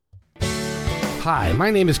Hi, my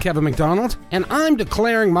name is Kevin McDonald, and I'm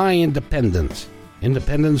declaring my independence.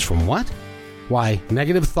 Independence from what? Why,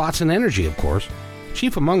 negative thoughts and energy, of course.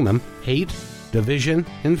 Chief among them, hate, division,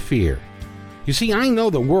 and fear. You see, I know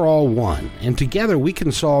that we're all one, and together we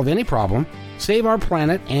can solve any problem, save our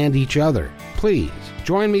planet and each other. Please,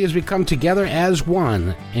 join me as we come together as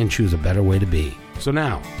one and choose a better way to be. So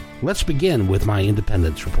now, let's begin with my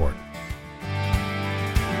independence report.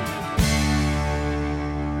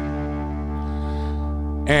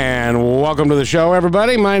 And welcome to the show,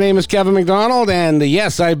 everybody. My name is Kevin McDonald, and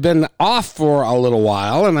yes, I've been off for a little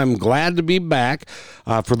while, and I'm glad to be back.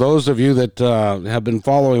 For those of you that have been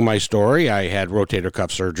following my story, I had rotator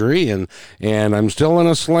cuff surgery, and I'm still in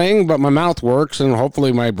a sling, but my mouth works, and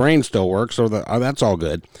hopefully my brain still works, so that's all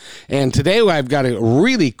good. And today I've got a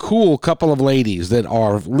really cool couple of ladies that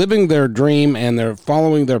are living their dream, and they're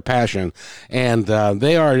following their passion, and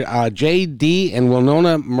they are J.D. and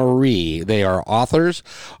Winona Marie. They are authors.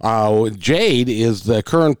 Jade is the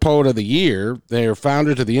current poet of the year. They are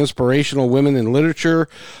founders of the Inspirational Women in Literature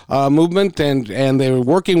movement, and they're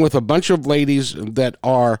working with a bunch of ladies that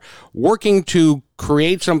are working to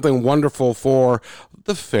create something wonderful for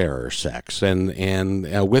the fairer sex. And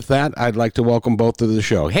with that, I'd like to welcome both to the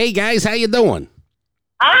show. Hey guys, how you doing?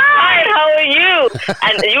 Hi, how are you?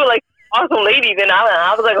 And you were like awesome ladies, and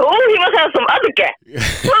I was like, oh, he must have some other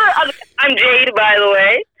guests. I'm Jade, by the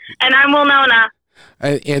way, and I'm Winona.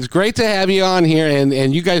 It's great to have you on here,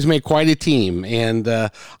 and you guys make quite a team. And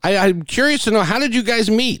I'm curious to know, how did you guys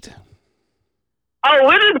meet? Oh,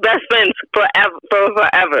 we're just best friends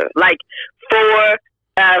forever. Like,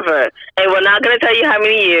 forever. And we're not going to tell you how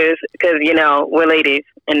many years, because, you know, we're ladies,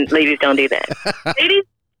 and ladies don't do that. Ladies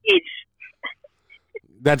each.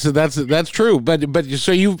 That's true. But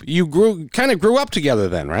so you grew up together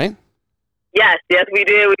then, right? Yes, we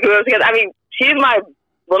did. We grew up together. I mean,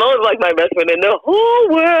 Winona's like my best friend in the whole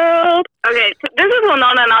world. Okay, so this is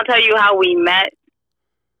Winona, and I'll tell you how we met.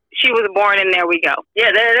 She was born, and there we go.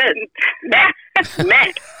 Yeah, there it is.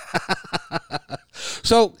 Met.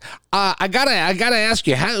 So I gotta ask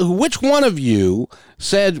you, which one of you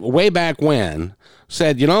said way back when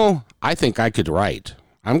you know, I think I could write.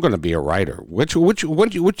 I'm going to be a writer. Which,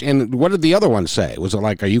 and what did the other one say? Was it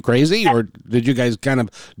like, are you crazy, or did you guys kind of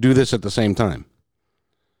do this at the same time?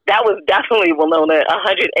 That was definitely Winona,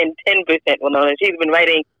 110% Winona. She's been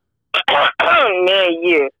writing many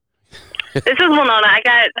years. This is Winona. I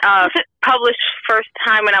got published first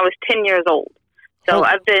time when I was 10 years old. So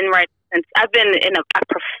I've been writing since. I've been a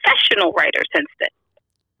professional writer since then.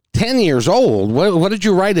 10 years old? What did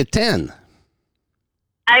you write at 10?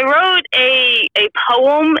 I wrote a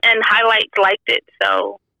poem, and Highlights liked it,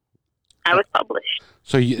 so I was published.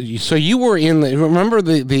 So you were remember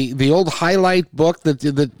the old Highlight book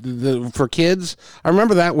that for kids? I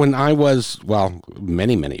remember that when I was,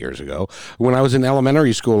 many years ago, when I was in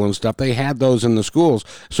elementary school and stuff. They had those in the schools.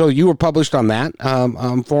 So you were published on that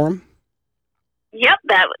forum? Yep,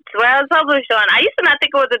 that's where I was published on. I used to not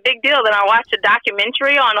think it was a big deal. Then I watched a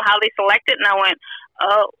documentary on how they selected, and I went,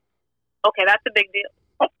 oh, okay, that's a big deal.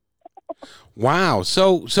 Wow.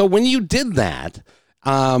 So when you did that,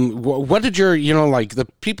 what did your, like the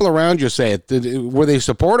people around you say? Were they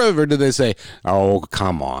supportive, or did they say, "Oh,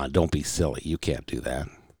 come on, don't be silly, you can't do that"?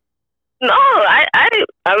 No, I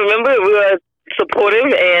remember we were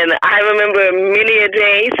supportive, and I remember many a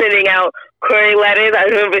day sending out query letters. I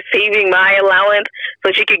remember saving my allowance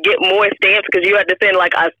so she could get more stamps, because you had to send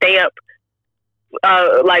like a stamp,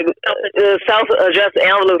 self-addressed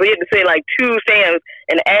envelopes. We had to send like 2 stamps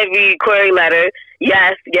in every query letter.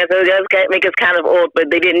 Yes, it does make us kind of old,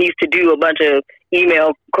 but they didn't used to do a bunch of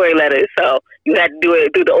email query letters, so you had to do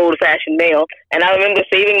it through the old-fashioned mail. And I remember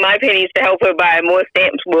saving my pennies to help her buy more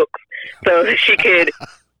stamps books so she could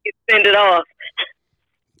send it off.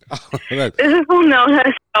 This is Winona.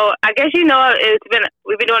 So I guess we've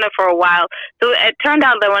been doing it for a while. So it turned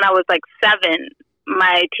out that when I was like 7,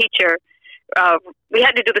 my teacher, we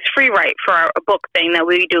had to do this free write for a book thing that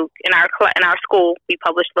we do in our school. We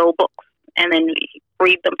publish little books, and then we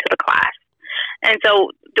read them to the class. And so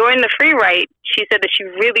during the free write, she said that she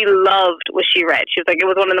really loved what she read. She was like, it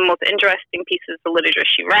was one of the most interesting pieces of literature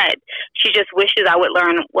she read. She just wishes I would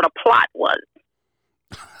learn what a plot was.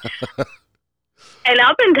 And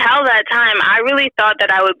up until that time, I really thought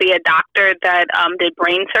that I would be a doctor that did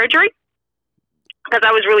brain surgery, because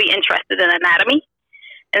I was really interested in anatomy.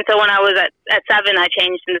 And so when I was at 7, I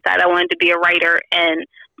changed and decided I wanted to be a writer. And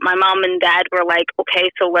my mom and dad were like, okay,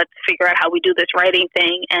 so let's figure out how we do this writing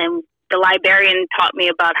thing. And the librarian taught me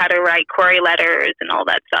about how to write query letters and all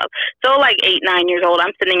that stuff. So like 8, 9 years old,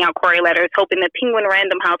 I'm sending out query letters, hoping that Penguin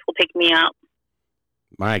Random House will pick me up.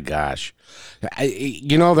 My gosh.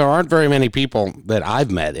 There aren't very many people that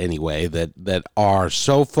I've met anyway that are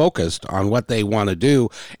so focused on what they want to do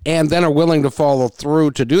and then are willing to follow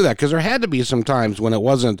through to do that. Because there had to be some times when it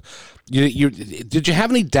wasn't. Did you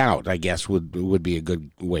have any doubt, I guess, would be a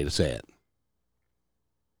good way to say it.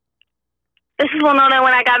 This is when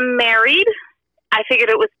I got married, I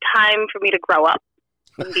figured it was time for me to grow up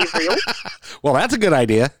and be real. Well, that's a good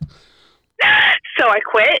idea. So I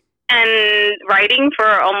quit and writing for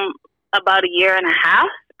about a year and a half.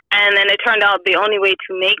 And then it turned out the only way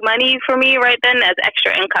to make money for me right then as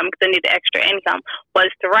extra income, because I needed extra income, was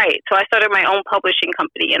to write. So I started my own publishing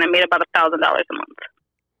company, and I made about $1,000 a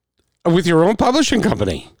month. With your own publishing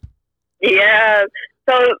company? Yeah.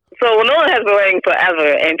 So Winona has been writing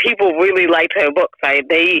forever, and people really liked her books. Right?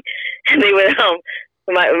 They would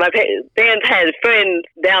my parents had friends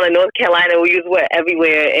down in North Carolina who used to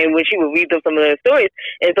everywhere, and when she would read them some of their stories,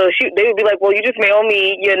 and so they would be like, "Well, you just mail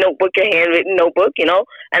me your notebook, your handwritten notebook, and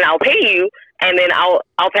I'll pay you, and then I'll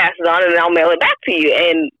pass it on, and then I'll mail it back to you."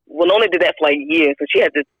 And Winona did that for like years, so she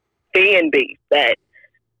had this fan base that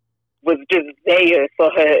was just there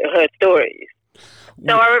for her stories.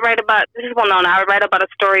 So I would write about, this is well known, I would write about a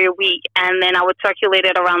story a week, and then I would circulate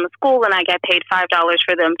it around the school, and I got paid $5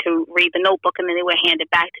 for them to read the notebook, and then they would hand it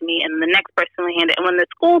back to me, and the next person would hand it. And when the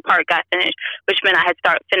school part got finished, which meant I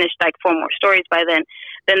had finished like 4 more stories by then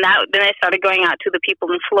I started going out to the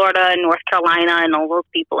people in Florida and North Carolina and all those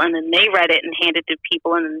people, and then they read it and handed it to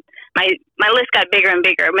people, and my list got bigger and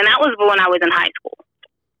bigger. I mean, that was when I was in high school.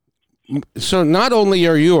 So not only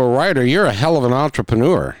are you a writer, you're a hell of an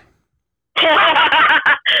entrepreneur.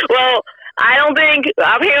 Well, I don't think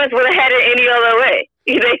our parents would have had it any other way.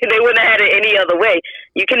 They wouldn't have had it any other way.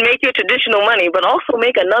 You can make your traditional money, but also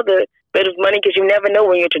make another bit of money, because you never know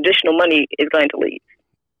when your traditional money is going to leave.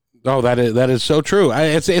 Oh, that is so true.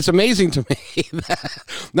 It's amazing to me that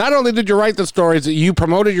not only did you write the stories, you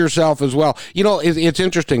promoted yourself as well. It's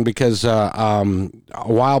interesting because a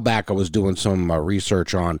while back I was doing some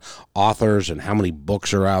research on authors and how many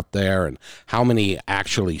books are out there and how many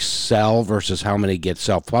actually sell versus how many get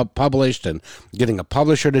self-published, and getting a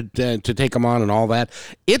publisher to take them on and all that.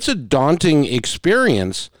 It's a daunting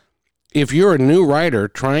experience if you're a new writer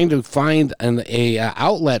trying to find an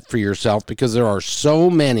outlet for yourself, because there are so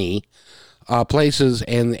many places,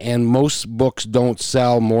 and most books don't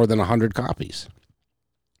sell more than 100 copies.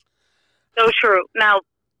 So true. Now,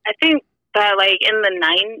 I think that like in the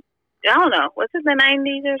I don't know, was it the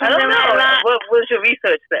 90s or something? I don't know. Like that? What was your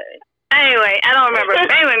research say? Anyway, I don't remember.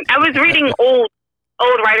 Anyway, I was reading old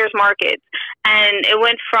writers' markets, and it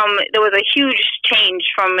went from, there was a huge change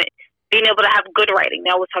from being able to have good writing.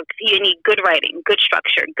 They always talk, you need good writing, good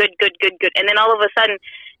structure, good. And then all of a sudden,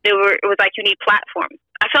 it was like you need platforms.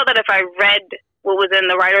 I felt that if I read what was in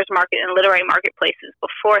the writer's market and literary marketplaces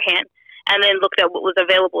beforehand, and then looked at what was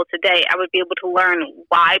available today, I would be able to learn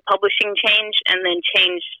why publishing changed, and then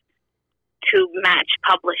change to match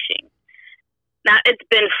publishing. Now, it's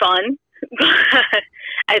been fun, but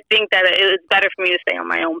I think that it was better for me to stay on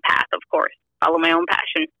my own path, of course, follow my own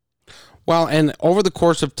passion. Well, and over the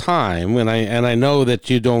course of time, and I know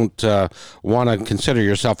that you don't want to consider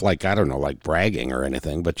yourself like bragging or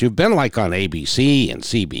anything, but you've been like on ABC and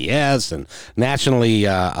CBS and nationally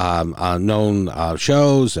known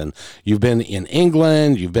shows, and you've been in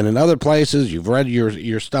England, you've been in other places, you've read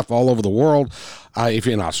your stuff all over the world, if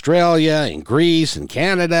you're in Australia, in Greece, in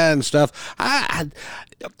Canada and stuff.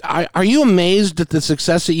 Are you amazed at the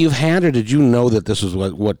success that you've had, or did you know that this was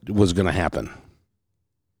what was going to happen?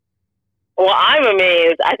 Well, I'm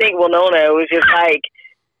amazed. I think Winona was just like,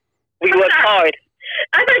 we worked hard.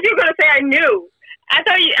 I thought you were going to say I knew. I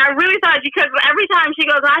really thought, because every time she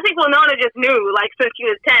goes, I think Winona just knew, like, since she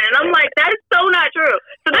was 10. And I'm like, that is so not true.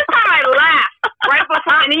 So this time I laughed right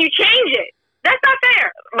before, and then you change it. That's not fair.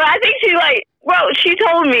 But I think she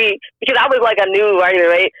told me, because I was like a new writer,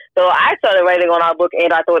 right? So I started writing on our book, and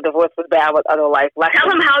I thought divorce was bad with other life lessons. Tell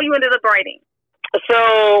them how you ended up writing.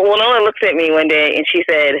 So Winona looks at me one day, and she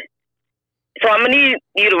said, so I'm going to need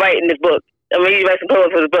you to write in this book. I'm going to need you to write some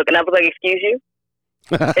poems for this book. And I was like, excuse you?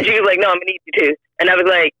 And she was like, no, I'm going to need you to. And I was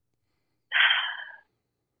like,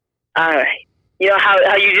 all right. You know how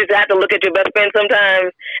you just have to look at your best friend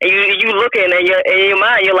sometimes, and you looking, and in your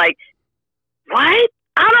mind, you're like, what?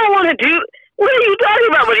 I don't want to do, what are you talking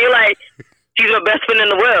about? But you're like, she's my best friend in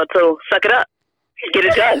the world, so suck it up. Get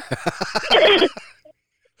it done.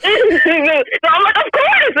 So I'm like, of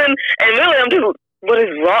course. And really, I'm just, what is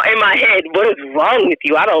wrong in my head? What is wrong with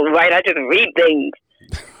you? I don't write. I just read things.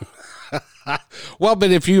 Well,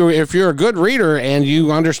 but if you're a good reader and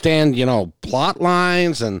you understand, plot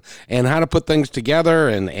lines and how to put things together,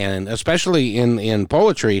 and especially in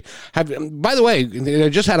poetry, by the way, I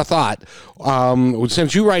just had a thought.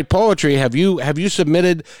 Since you write poetry, have you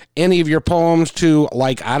submitted any of your poems to,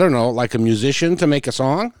 like, I don't know, like a musician to make a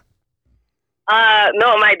song?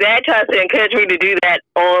 No, my dad tries to encourage me to do that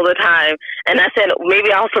all the time, and I said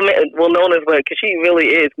maybe I'll submit Winona's work because she really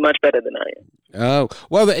is much better than I am. Oh,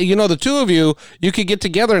 well, the two of you could get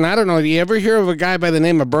together, and I don't know, do you ever hear of a guy by the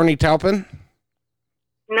name of Bernie Taupin?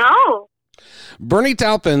 No. Bernie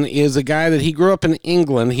Taupin is a guy that he grew up in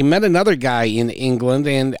England. He met another guy in England,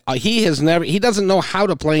 and he doesn't know how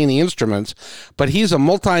to play any instruments, but he's a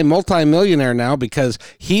multi-millionaire now because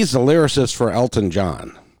he's the lyricist for Elton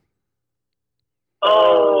John.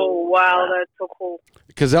 Oh, wow, that's so cool.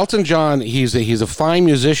 Because Elton John, he's a fine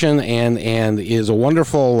musician and is a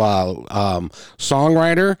wonderful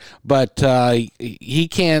songwriter, but he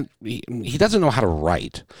doesn't know how to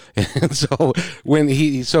write, and so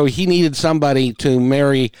he needed somebody to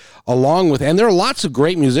marry along with. And there are lots of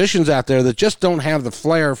great musicians out there that just don't have the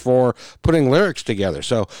flair for putting lyrics together.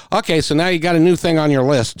 So so now you got a new thing on your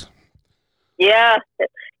list. Yeah.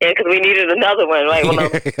 Yeah, because we needed another one, right?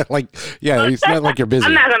 It's not like you're busy.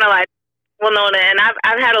 I'm not gonna lie, Winona, and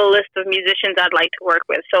I've had a list of musicians I'd like to work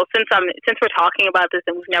with. So since we're talking about this,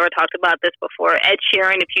 and we've never talked about this before, Ed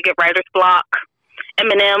Sheeran, if you get writer's block,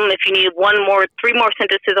 Eminem, if you need three more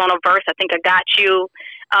sentences on a verse, I think I got you.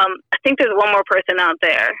 I think there's one more person out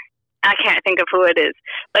there. I can't think of who it is,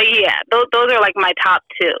 but yeah, those are like my top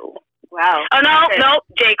two. Wow. Oh no,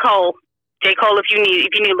 J. Cole. J. Cole, if you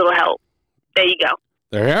need a little help, there you go.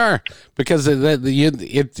 There you are, because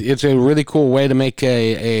it's a really cool way to make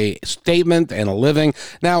a statement and a living.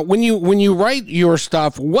 Now, when you write your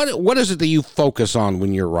stuff, what is it that you focus on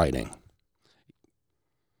when you're writing?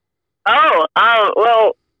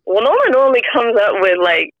 Well, Winona normally comes up with,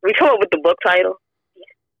 like, we come up with the book title,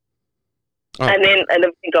 and then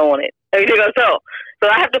we go on it. So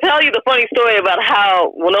I have to tell you the funny story about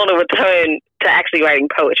how Winona returned to actually writing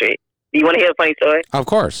poetry. Do you want to hear a funny story? Of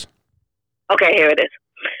course. Okay, here it is.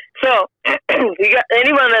 So, you got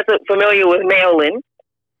anyone that's familiar with Maryland,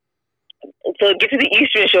 to get to the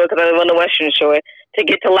Eastern Shore, because I live on the Western Shore, to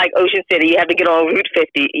get to, like, Ocean City, you have to get on Route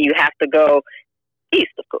 50. You have to go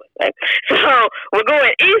east, of course, right? So, we're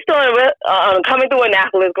going east on, coming through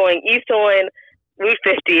Annapolis, going east on Route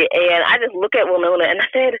 50, and I just look at Winona, and I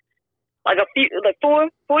said, like 4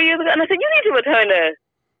 years ago, and I said, you need to return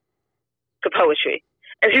to poetry.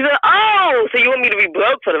 And she said, oh, so you want me to be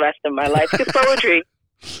broke for the rest of my life? Because poetry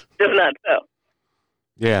does not sell.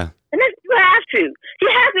 Yeah. And then you have to. You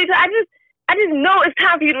have to. I just know it's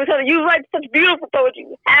time for you to return. You write such beautiful poetry.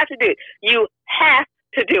 You have to do it. You have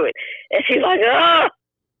to do it. And she's like, oh,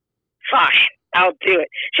 fine, I'll do it.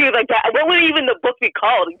 She was like, what would even the book be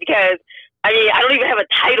called? Because, I don't even have a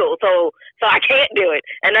title, so I can't do it.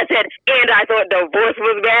 And I said, and I thought divorce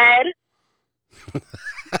was bad.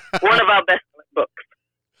 One of our best books.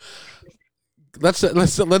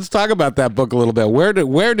 Let's talk about that book a little bit. Where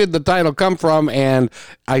did the title come from? And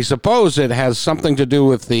I suppose it has something to do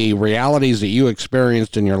with the realities that you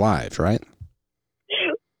experienced in your lives, right?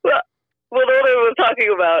 Well, we were talking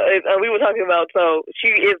about. So she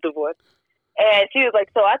is divorced, and she was like,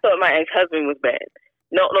 "So I thought my ex-husband was bad."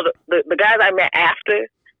 No, the guys I met after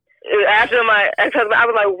my ex-husband, I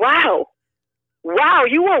was like, wow,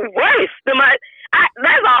 you were worse than my.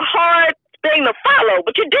 That's a hard thing to follow,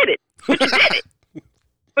 but you did it.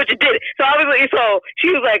 But you did it. So obviously, she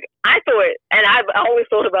was like, I thought, and I always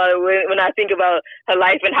thought about it when I think about her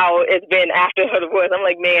life and how it's been after her divorce. I'm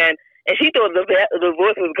like, man, and she thought the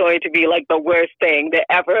divorce was going to be like the worst thing that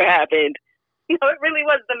ever happened. It really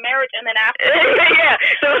was the marriage and then after. Yeah.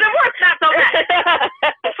 So the divorce not so bad.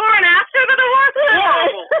 Before and after the divorce was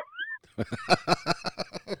horrible.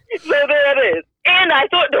 So there it is. And I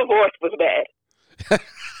thought divorce was bad.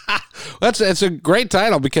 It's a great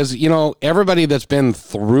title because, everybody that's been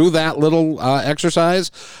through that little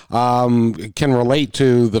exercise can relate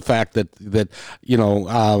to the fact that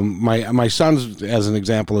my son's, as an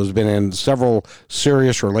example, has been in several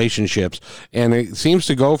serious relationships, and it seems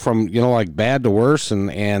to go from, like bad to worse, and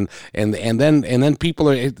then people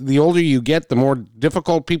are, the older you get, the more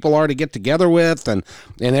difficult people are to get together with, and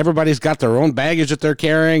everybody's got their own baggage that they're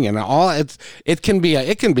carrying, and it can be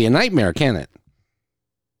a nightmare, can't it?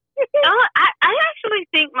 I actually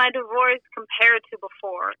think my divorce compared to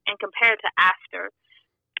before and compared to after,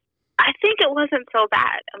 I think it wasn't so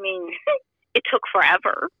bad. It took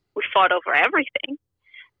forever. We fought over everything.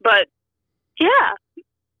 But, yeah,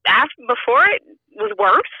 before it was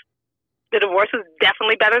worse. The divorce was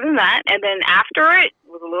definitely better than that. And then after it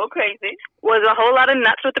was a little crazy. Was a whole lot of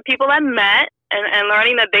nuts with the people I met and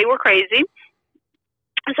learning that they were crazy.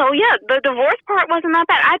 So, yeah, the divorce part wasn't that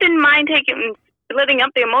bad. I didn't mind splitting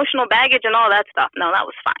up the emotional baggage and all that stuff. No, that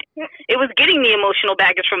was fine. It was getting the emotional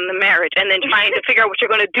baggage from the marriage and then trying to figure out what you're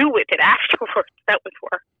going to do with it afterwards. That was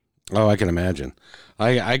work. Oh, I can imagine.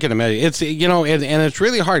 I can imagine. It's, and it's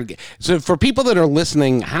really hard. So for people that are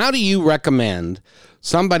listening, how do you recommend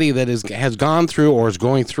somebody that has gone through or is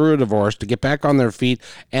going through a divorce to get back on their feet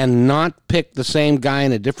and not pick the same guy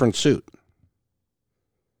in a different suit?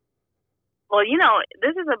 Well,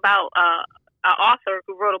 this is about an author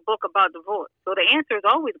who wrote a book about divorce. So the answer is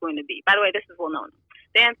always going to be, by the way, this is well known.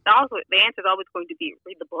 The answer is always going to be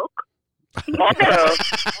read the book. Also,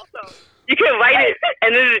 you can write it,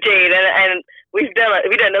 and this is Jade, and we've done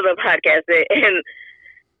another podcast, and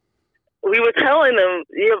we were telling them,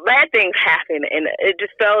 bad things happen, and it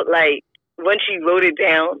just felt like once you wrote it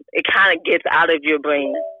down, it kind of gets out of your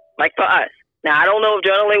brain, like for us. Now, I don't know if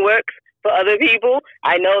journaling works for other people.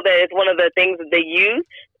 I know that it's one of the things that they use.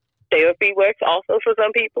 Therapy works also for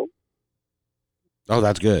some people. Oh,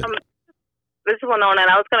 that's good. This is well known, and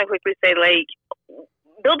I was going to quickly say,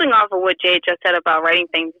 building off of what Jade just said about writing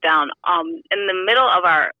things down, in the middle of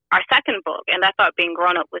our second book, and I thought being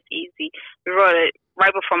grown up was easy, we wrote it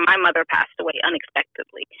right before my mother passed away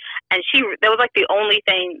unexpectedly. And that was like the only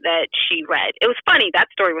thing that she read. It was funny.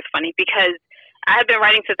 That story was funny because I had been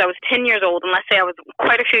writing since I was 10 years old, and let's say I was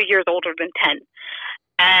quite a few years older than 10.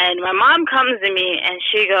 And my mom comes to me and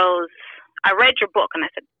she goes, I read your book. And I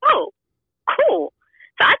said, oh, cool.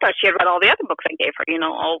 So I thought she had read all the other books I gave her,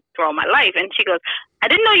 all throughout my life. And she goes, I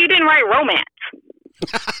didn't know you didn't write romance.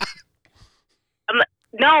 I'm like,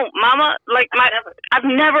 no, Mama, I've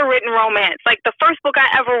never written romance. Like, the first book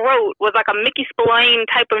I ever wrote was like a Mickey Spillane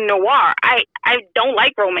type of noir. I don't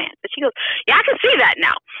like romance. And she goes, yeah, I can see that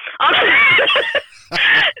now.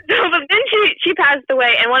 But then she passed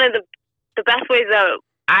away, and one of the best ways that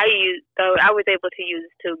I was able to use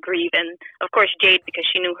to grieve, and of course Jade, because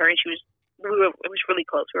she knew her and it was really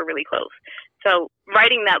close. We were really close. So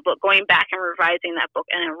writing that book, going back and revising that book,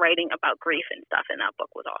 and then writing about grief and stuff in that book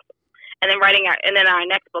was awesome. And then our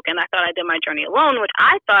next book, and I thought I did my journey alone, which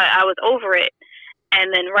I thought I was over it.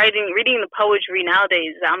 And then reading the poetry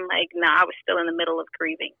nowadays, I'm like, nah, I was still in the middle of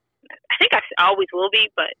grieving. I think I always will be,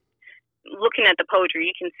 but looking at the poetry,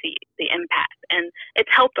 you can see the impact, and it's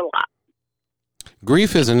helped a lot.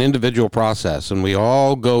 Grief is an individual process, and we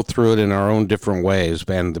all go through it in our own different ways,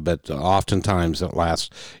 but oftentimes it lasts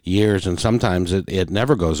years, and sometimes it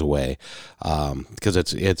never goes away, because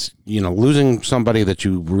it's losing somebody that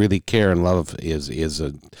you really care and love is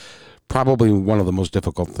probably one of the most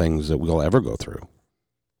difficult things that we'll ever go through.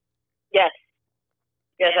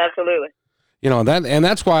 Yes, absolutely.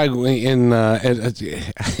 That's why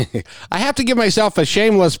I have to give myself a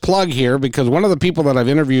shameless plug here, because one of the people that I've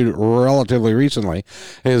interviewed relatively recently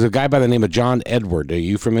is a guy by the name of John Edward. Are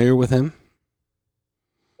you familiar with him?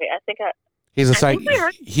 I think he's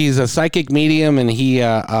a psychic medium, and he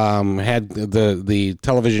had the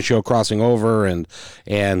television show Crossing Over and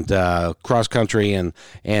Cross Country, and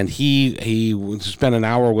he spent an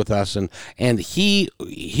hour with us, and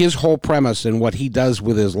his whole premise and what he does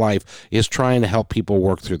with his life is trying to help people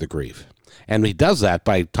work through the grief, and he does that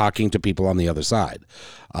by talking to people on the other side.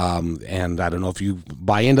 And I don't know if you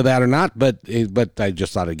buy into that or not, but I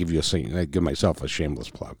just thought I'd give myself a shameless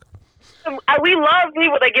plug. We love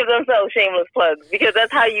people that give themselves shameless plugs, because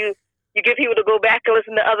that's how you get people to go back and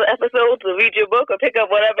listen to other episodes or read your book or pick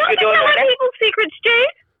up whatever you're doing. Don't people's secrets, Jay?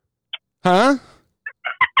 Huh?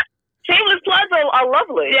 Shameless plugs are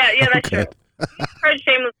lovely. Yeah, that's true. We've heard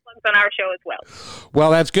shameless plugs on our show as well.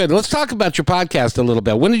 Well, that's good. Let's talk about your podcast a little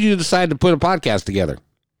bit. When did you decide to put a podcast together?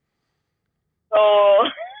 Oh,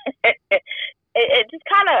 it just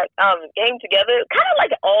kind of came together, kind of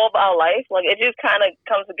like all of our life. Like, it just kind of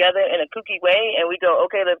comes together in a kooky way, and we go,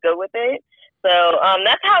 okay, let's go with it. So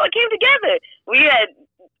that's how it came together. We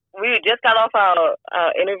just got off our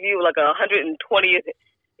interview, like 120th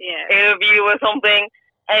interview or something,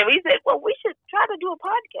 and we said, well, we should try to do a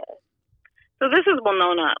podcast. So this is well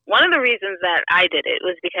known. One of the reasons that I did it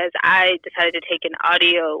was because I decided to take an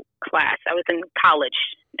audio class. I was in college,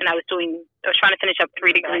 and I was trying to finish up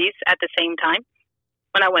 3 degrees at the same time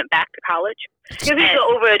when I went back to college. Because he's an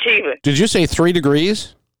overachiever. Did you say 3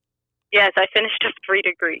 degrees? Yes, I finished up 3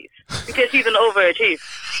 degrees. Because he's an overachiever.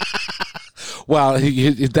 Well,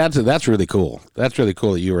 that's really cool. That's really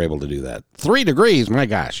cool that you were able to do that. 3 degrees, my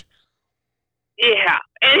gosh. Yeah.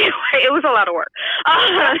 Anyway, it was a lot of work.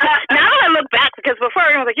 Now that I look back, because before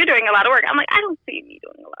everyone was like, you're doing a lot of work, I'm like, I don't see me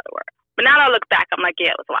doing a lot of work. But now that I look back, I'm like,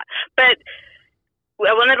 yeah, it was a lot. But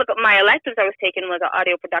when I look at my electives I was taking was an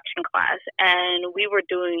audio production class, and we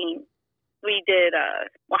did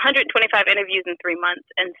 125 interviews in 3 months.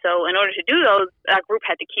 And so in order to do those, our group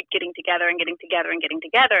had to keep getting together. And I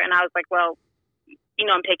was like, well,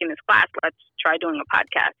 I'm taking this class. Let's try doing a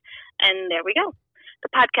podcast. And there we go.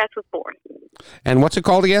 The podcast was born. And what's it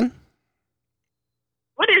called again?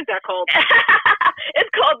 What is that called?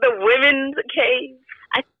 It's called The Women's Cave.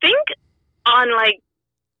 I think on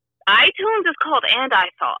iTunes it's called And I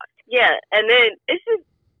Thought. Yeah, and then it's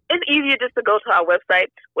easier just to go to our website,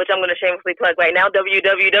 which I'm going to shamelessly plug right now,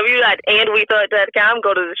 www.andwethought.com.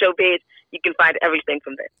 Go to the show page. You can find everything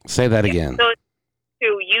from there. Say that again. So it's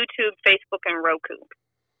to YouTube, Facebook, and Roku.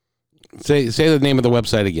 Say the name of the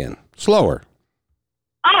website again. Slower.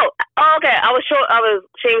 Oh, okay. I was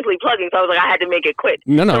shamelessly plugging, so I was like, I had to make it quick.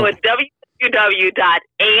 No. So it's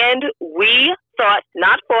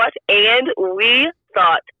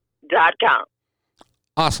www.andwethought.com.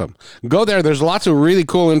 Awesome. Go there. There's lots of really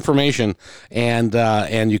cool information, and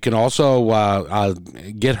you can also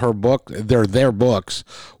get her book. They're their books,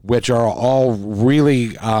 which are all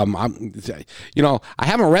really, I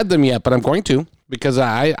haven't read them yet, but I'm going to, because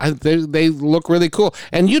they look really cool.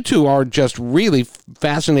 And you two are just really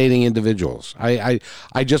fascinating individuals. I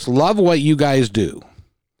just love what you guys do.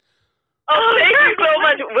 Oh, thank you so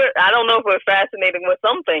much. I don't know if we're fascinating with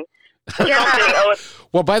something.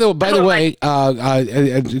 Well, by the way,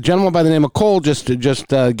 a gentleman by the name of Cole just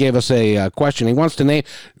gave us a question. He wants to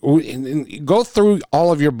go through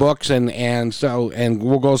all of your books, and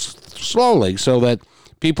we'll go slowly so that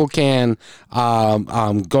people can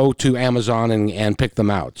go to Amazon and pick them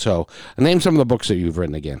out. So name some of the books that you've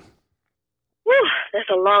written again. Whew, that's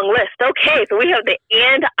a long list. Okay, so we have the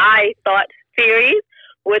And I Thought series,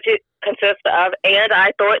 which it consists of And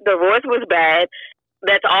I Thought Divorce Was Bad.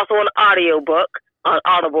 That's also an audio book on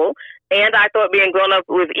Audible. And I Thought Being Grown Up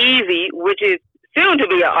Was Easy, which is soon to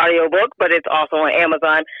be an audio book, but it's also on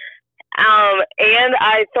Amazon. And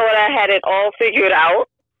I Thought I Had It All Figured Out.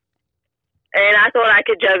 And I thought I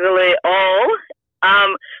could juggle it all.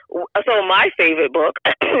 So my favorite book,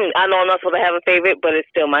 I know I'm not supposed to have a favorite, but it's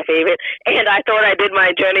still my favorite. And I Thought I Did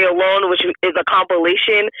My Journey Alone, which is a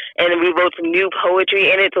compilation, and we wrote some new poetry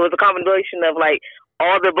in it. So it's a compilation of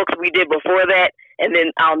all the books we did before that, and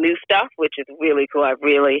then our new stuff, which is really cool. I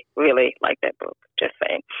really, really like that book, just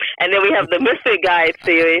saying. And then we have the Misfit Guide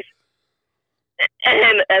series,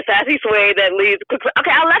 and a Sassy Sway that leads.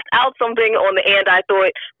 Okay, I left out something on the And I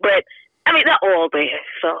Thought, but I mean, they're all there.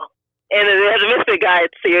 So, and there's a Misfit Guide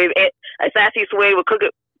series, a Sassy Sway with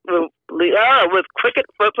Cricket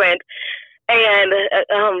Footprint, and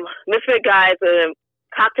Misfit Guides,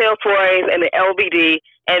 Cocktail Forays, and the LBD.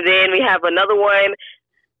 And then we have another one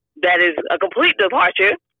that is a complete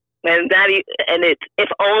departure, and it's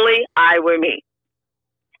If Only I Were Me.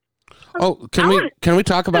 Oh, can we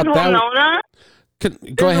talk about that? Winona.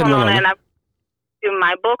 Go ahead, Winona. And I've do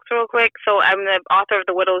my books real quick. So I'm the author of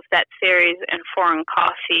the Widow's Debt series and Foreign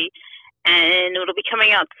Coffee, and it'll be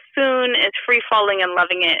coming out soon. It's Free Falling and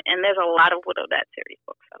Loving It, and there's a lot of Widow Debt series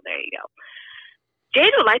books. So there you go.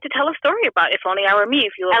 Jade would like to tell a story about If Only I Were Me,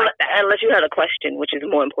 if you would like that. Unless you had a question, which is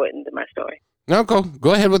more important than my story. No, go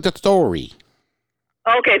ahead with the story.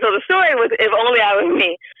 Okay, so the story was If Only I Were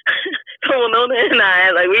Me. So Winona and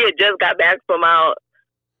I, we had just got back from our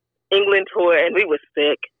England tour, and we were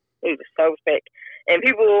sick. We were so sick. And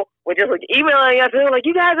people were just emailing us, and they were like,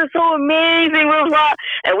 you guys are so amazing, blah, blah.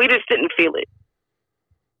 And we just didn't feel it.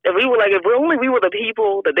 And we were like, if only we were the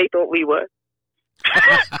people that they thought we were.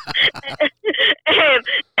 and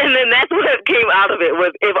then that's what came out of it,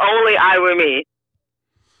 was If Only I Were Me.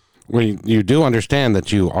 Well, you do understand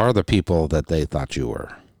that you are the people that they thought you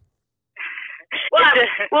were.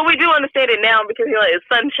 Well, we do understand it now, because it's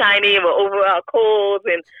sunshiny and we're over our colds,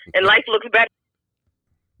 and life looks better.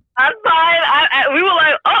 I'm fine. We were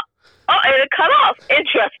like, oh, and it cut off.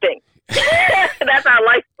 Interesting. That's our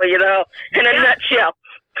life, in a nutshell.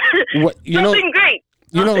 Something great.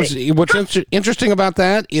 What's interesting about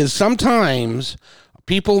that is sometimes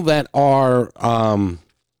people that are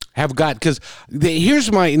have got, because this is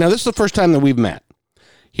the first time that we've met.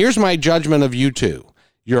 Here's my judgment of you two.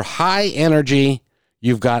 You're high energy.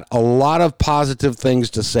 You've got a lot of positive things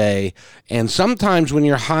to say, and sometimes when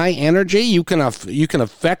you're high energy, you can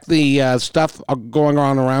affect the stuff going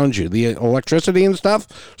on around you, the electricity and stuff.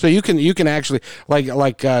 So you can actually,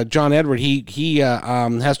 like John Edward, he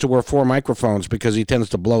has to wear 4 microphones because he tends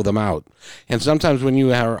to blow them out. And sometimes when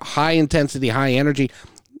you are high intensity, high energy,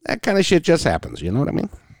 that kind of shit just happens. You know what I mean?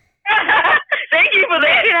 Thank you for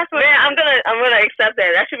that. I'm gonna accept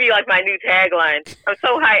that. That should be my new tagline. I'm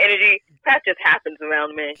so high energy. That just happens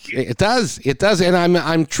around me. It does, and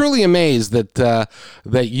I'm truly amazed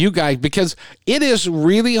that you guys, because it is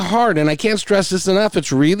really hard, and I can't stress this enough.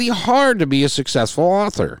 It's really hard to be a successful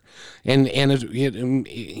author, and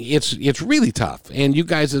it's really tough. And you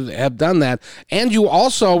guys have done that, and you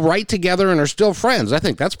also write together and are still friends. I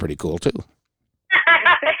think that's pretty cool too.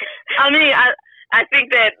 I mean, I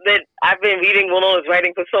think that I've been reading Winona's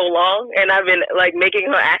writing for so long, and I've been like making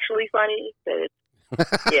her actually funny. That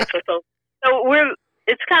so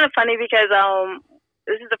it's kind of funny because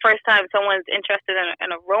this is the first time someone's interested in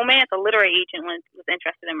a romance. A literary agent was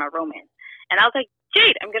interested in my romance, and I was like,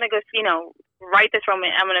 Jade, I'm gonna go, write this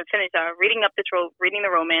romance. I'm gonna finish reading the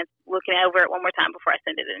romance, looking over it one more time before I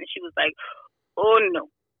send it in. And she was like, oh no,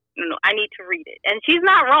 I need to read it. And she's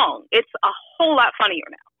not wrong. It's a whole lot funnier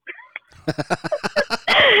now.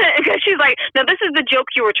 Because she's like, no, this is the joke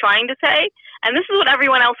you were trying to say, and this is what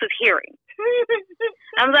everyone else is hearing.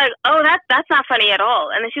 I was like, oh, that's not funny at all.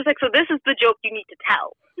 And then she's like, so this is the joke you need to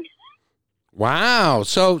tell. Wow.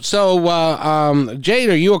 So, Jade,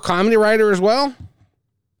 are you a comedy writer as well?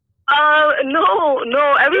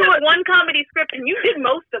 No. Everyone one comedy script, and you did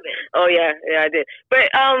most of it. Oh yeah, I did. But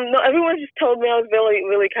no, everyone just told me I was really,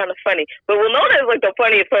 really kind of funny. But Winona is like the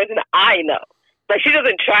funniest person I know. Like, she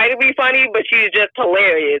doesn't try to be funny, but she's just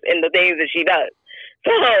hilarious in the things that she does.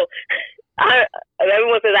 So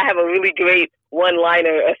everyone says I have a really great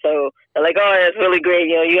one-liner or so. They're like, oh, that's really great.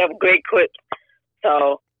 You have great quips.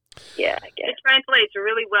 So, yeah, I guess. It translates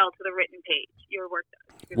really well to the written page. Your work does.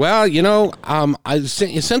 Well,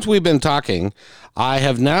 since we've been talking, I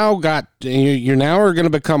have now got, you now are going to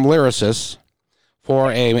become lyricists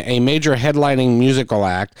for a major headlining musical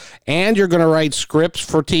act, and you're going to write scripts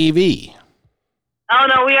for TV. Oh,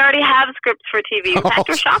 no, we already have scripts for TV.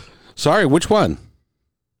 Actor Shop? Sorry, which one?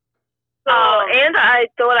 And I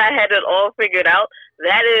thought I had it all figured out.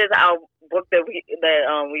 That is our book that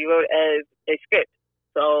we wrote as a script.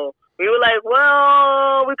 So we were like,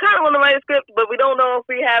 well, we kind of want to write a script, but we don't know if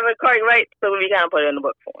we have it quite right, so we kind of put it in the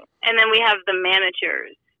book form. And then we have The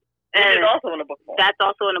Managers. And it's also in the book form. That's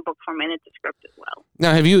also in a book form, and it's a script as well.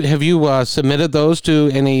 Now, have you submitted those to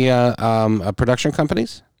any production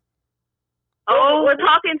companies? Oh, we're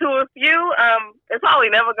talking to a few. It's probably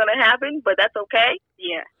never going to happen, but that's okay.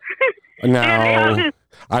 Yeah. No,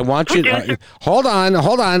 I want you to hold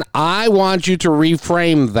on. I want you to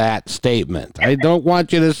reframe that statement. I don't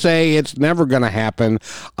want you to say it's never going to happen.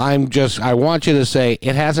 I want you to say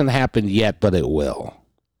it hasn't happened yet, but it will.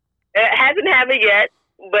 It hasn't happened yet,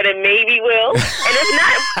 but it maybe will. And if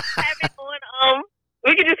not, have it on,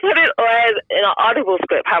 we could just put it as in an Audible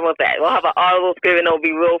script. How about that? We'll have an Audible script, and it'll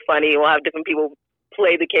be real funny. We'll have different people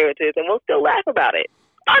play the characters, and we'll still laugh about it.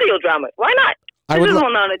 Audio drama. Why not? This is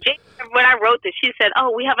Winona. When I wrote this, she said,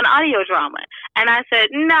 oh, we have an audio drama. And I said,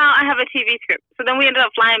 no, I have a TV script. So then we ended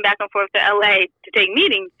up flying back and forth to L.A. to take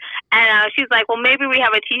meetings. And she's like, well, maybe we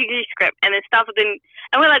have a TV script. And then stuff didn't.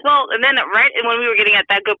 And we're like, well, and then right when we were getting at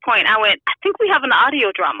that good point, I went, I think we have an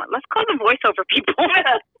audio drama. Let's call them voiceover people.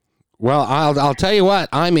 Well, I'll tell you what,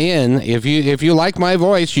 I'm in. If you like my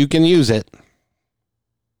voice, you can use it.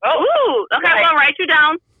 Oh, okay. Right. We'll write you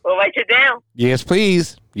down. We'll write you down. Yes,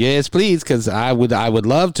 please. Yes, please, because I would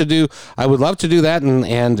love to do that,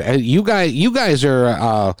 and you guys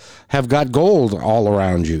are have got gold all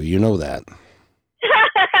around you. You know that.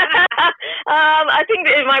 I think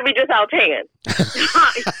it might be just our tan.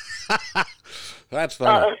 That's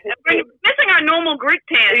funny. We're missing our normal Greek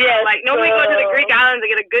tan. Yeah, like normally go to the Greek islands to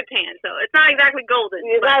get a good tan, so it's not exactly golden.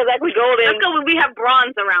 It's not exactly golden. Let's go. We have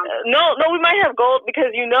bronze around us. No, we might have gold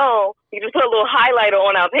because you just put a little highlighter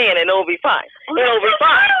on our tan and it'll be fine. It'll be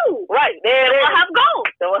fine. Right there. We'll have gold.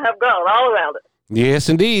 Then we'll have gold all around it. Yes,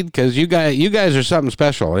 indeed, because you guys are something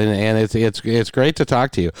special, and it's great to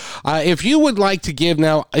talk to you. If you would like to give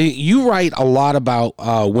now, you write a lot about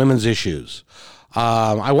women's issues.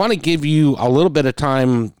 I want to give you a little bit of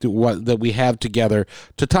time that we have together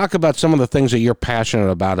to talk about some of the things that you're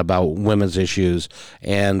passionate about women's issues,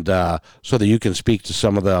 and so that you can speak to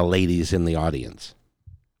some of the ladies in the audience.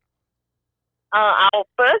 Our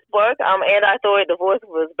first book, and I thought divorce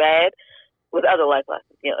was bad, with other life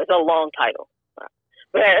lessons. It's a long title,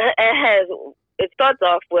 but it starts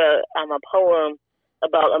off with a poem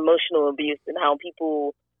about emotional abuse and how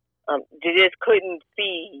people just couldn't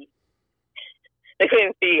see. They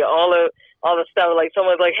couldn't see all the stuff. Like,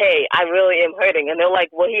 someone's like, hey, I really am hurting. And they're like,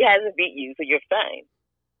 well, he hasn't beat you, so you're fine.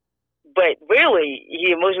 But really,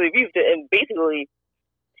 he emotionally abused her. And basically,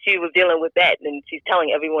 she was dealing with that. And she's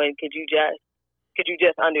telling everyone, could you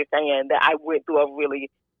just understand that I went through a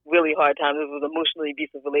really, really hard time. This was an emotionally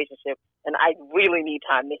abusive relationship. And I really need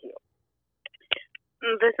time to heal.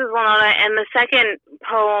 This is Winona, and the second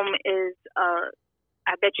poem is,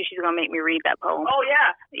 I bet you she's going to make me read that poem. Oh,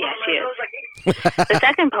 yeah. Yeah, she is. The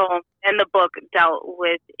second poem in the book dealt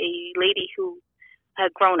with a lady who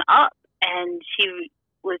had grown up, and she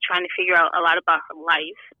was trying to figure out a lot about her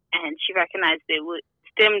life, and she recognized it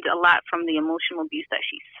stemmed a lot from the emotional abuse that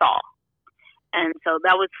she saw. And so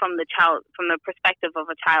that was from the perspective of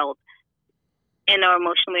a child in an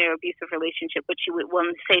emotionally or abusive relationship, which she would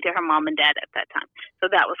want to say to her mom and dad at that time. So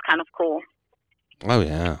that was kind of cool. Oh,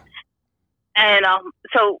 yeah. And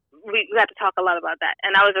so we got to talk a lot about that.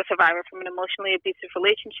 And I was a survivor from an emotionally abusive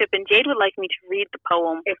relationship, and Jade would like me to read the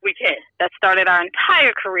poem, if we can, that started our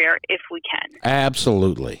entire career, if we can.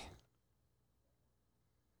 Absolutely.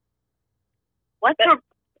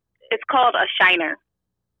 It's called A Shiner.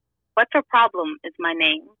 What's her problem is my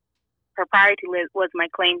name. Propriety was my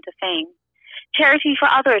claim to fame. Charity for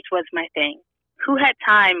others was my thing. Who had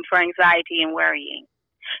time for anxiety and worrying?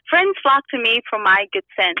 Friends flocked to me for my good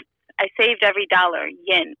sense. I saved every dollar,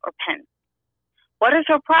 yen, or pence. What is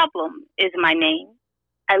her problem is my name.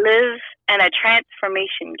 I live in a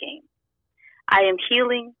transformation game. I am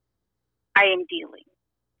healing. I am dealing.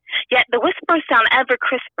 Yet the whispers sound ever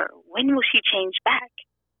crisper. When will she change back?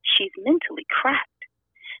 She's mentally cracked.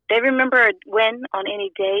 They remember when, on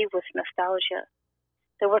any day with nostalgia,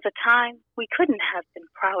 there was a time we couldn't have been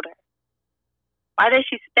prouder. Why does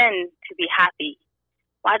she spend to be happy?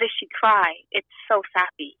 Why does she cry? It's so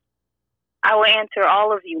sappy. I will answer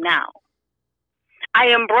all of you now. I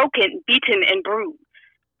am broken, beaten, and bruised.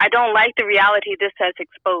 I don't like the reality this has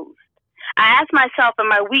exposed. I ask myself,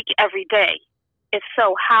 am I weak every day? If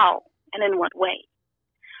so, how and in what way?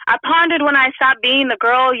 I pondered when I stopped being the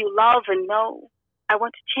girl you love and know. I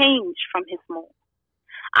want to change from his mold.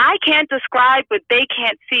 I can't describe what they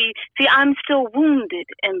can't see. See, I'm still wounded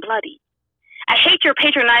and bloody. I hate your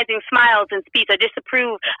patronizing smiles and speech. I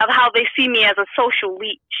disapprove of how they see me as a social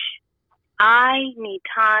leech. I need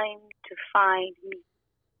time to find me.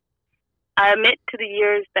 I admit to the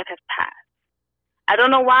years that have passed. I don't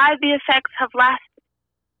know why the effects have lasted.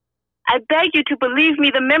 I beg you to believe me,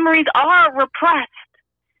 the memories are repressed.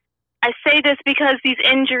 I say this because these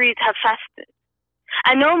injuries have festered.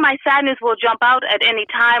 I know my sadness will jump out at any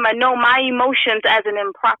time. I know my emotions as an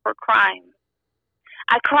improper crime.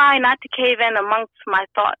 I cry not to cave in amongst my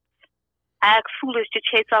thoughts. I act foolish to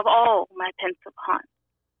chase off all my pensive haunts.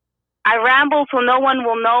 I ramble so no one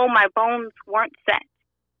will know my bones weren't set.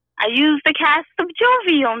 I use the cast of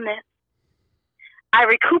jovialness. I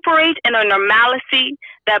recuperate in a normalcy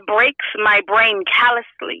that breaks my brain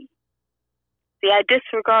callously. See, I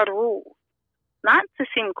disregard rules, not to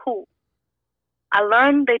seem cool. I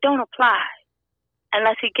learned they don't apply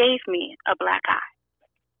unless he gave me a black eye.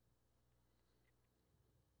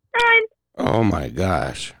 And oh, my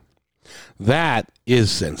gosh. That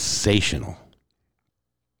is sensational.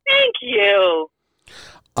 Thank you.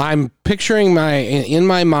 I'm picturing in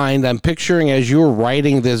my mind, I'm picturing as you're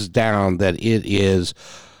writing this down that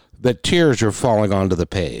that tears are falling onto the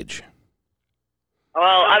page.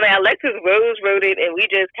 Well, I mean, Alexis Rose wrote it, and we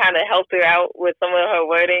just kind of helped her out with some of her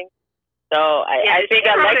wording. So I think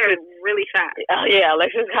Alexis really fast. Yeah,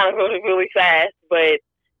 Alexis kind of wrote it really fast, but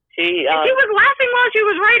she was laughing while she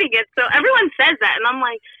was writing it. So everyone says that, and I'm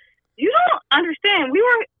like, you don't understand.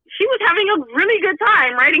 She was having a really good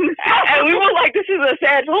time writing this poem. And we were like, this is a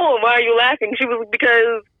sad poem. Why are you laughing? She was,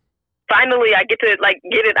 because finally I get to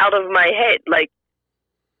get it out of my head. Like,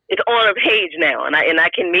 it's on a page now, and I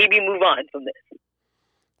can maybe move on from this.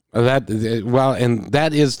 And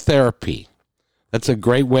that is therapy. That's a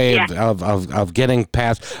great way of getting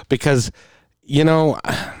past, because, you know,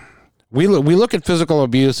 we look at physical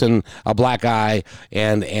abuse and a black eye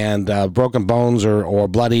and broken bones or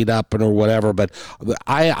bloodied up or whatever, but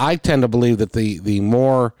I tend to believe that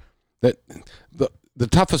the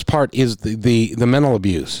toughest part is the mental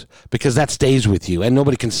abuse, because that stays with you and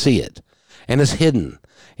nobody can see it and it's hidden.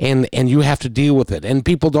 And you have to deal with it, and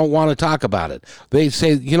people don't want to talk about it. They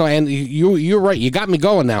say, you know, and you're right. You got me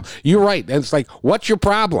going now. You're right. And it's like, what's your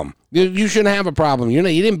problem? You shouldn't have a problem. You know,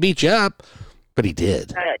 he didn't beat you up, but he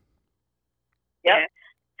did. Yep.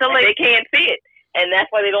 So they can't see it, and that's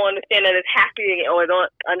why they don't understand that it's happening, or don't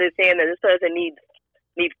understand that this person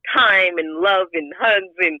needs time and love and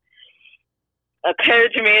hugs and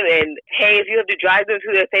encouragement. And hey, if you have to drive them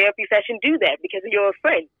to their therapy session, do that, because you're a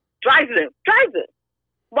friend. Drive them.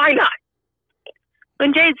 Why not?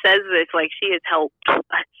 When Jade says this, like, she has helped.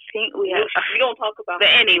 I think we don't talk about. But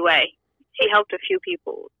anyway, she helped a few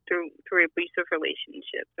people through abusive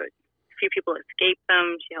relationships. A few people escaped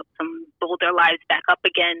them. She helped them build their lives back up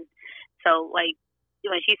again. So, like,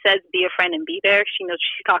 when she says be a friend and be there, she knows what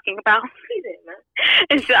she's talking about.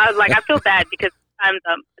 And so I was like, I feel bad because I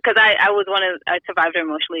survived an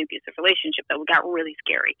emotionally abusive relationship that got really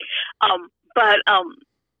scary. But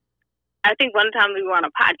I think one time we were on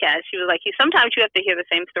a podcast, she was like, sometimes you have to hear the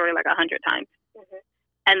same story like 100 times. Mm-hmm.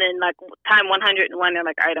 And then like time 101, they're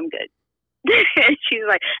like, all right, I'm good. And she's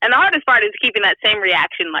like, and the hardest part is keeping that same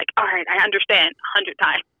reaction, like, all right, I understand 100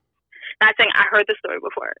 times. Not saying I heard the story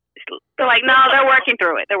before. They're like, no, they're working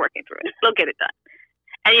through it. They'll get it done.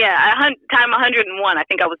 And yeah, time 101, I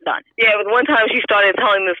think I was done. Yeah, it was one time she started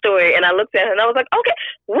telling the story, and I looked at her, and I was like, okay,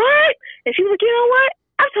 what? And she was like, you know what?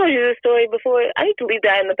 I've told you this story before. I need to leave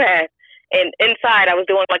that in the past. And inside, I was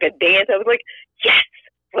doing like a dance. I was like, yes,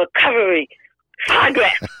 recovery,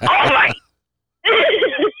 progress, all right.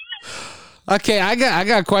 Okay, I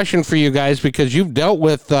got a question for you guys because you've dealt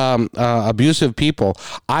with abusive people.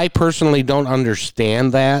 I personally don't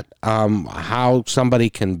understand that, how somebody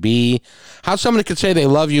could say they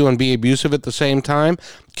love you and be abusive at the same time.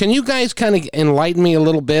 Can you guys kind of enlighten me a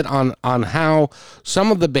little bit on how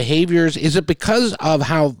some of the behaviors, is it because of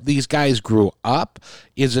how these guys grew up?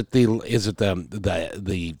 Is it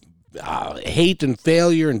the hate and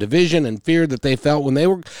failure and division and fear that they felt when they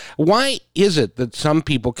were? Why is it that some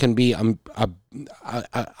people can be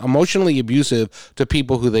emotionally abusive to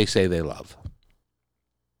people who they say they love?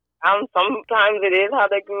 Sometimes it is how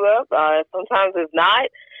they grew up. Sometimes it's not.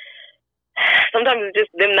 Sometimes it's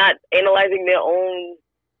just them not analyzing their own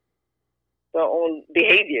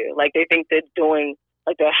behavior. Like they think they're doing,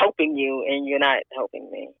 like they're helping you, and you're not helping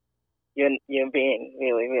me. You're being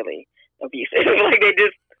really, really abusive. Like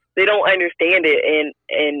they don't understand it,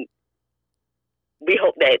 and we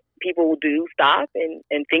hope that people will do stop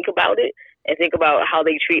and think about it and think about how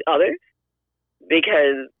they treat others,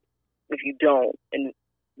 because if you don't, and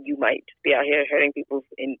you might be out here hurting people's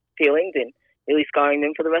feelings and really scarring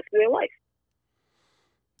them for the rest of their life.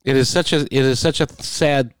 It is such a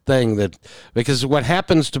sad thing because what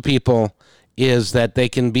happens to people is that they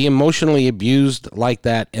can be emotionally abused like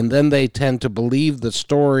that, and then they tend to believe the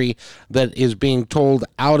story that is being told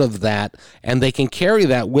out of that, and they can carry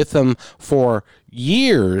that with them for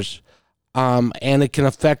years, and it can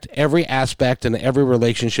affect every aspect and every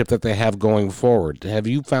relationship that they have going forward. Have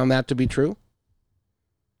you found that to be true?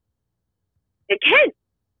 It can.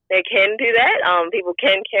 They can do that. People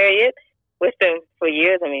can carry it with them for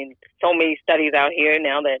years. I mean, so many studies out here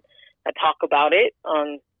now that talk about it.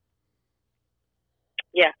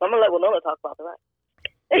 Yeah, so I'm going to let Winona talk about the rest.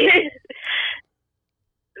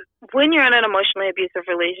 When you're in an emotionally abusive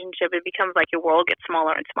relationship, it becomes like your world gets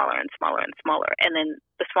smaller and smaller and smaller and smaller. And then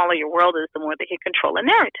the smaller your world is, the more they can control a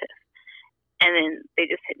narrative. And then they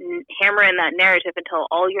just hammer in that narrative until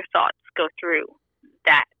all your thoughts go through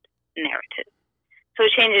that narrative. So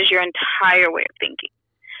it changes your entire way of thinking.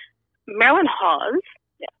 Marilyn Hawes,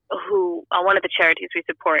 who one of the charities we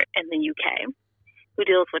support in the UK, who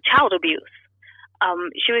deals with child abuse,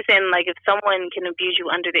 she was saying, like, if someone can abuse you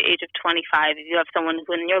under the age of 25, if you have someone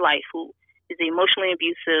who in your life who is emotionally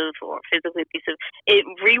abusive or physically abusive, it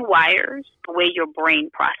rewires the way your brain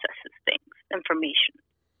processes things, information.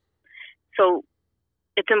 So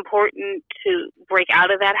it's important to break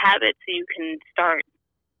out of that habit so you can start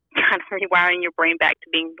kind of rewiring your brain back to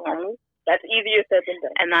being normal. That's easier said than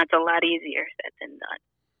done. And that's a lot easier said than done.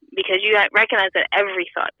 Because you recognize that every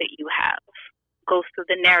thought that you have goes through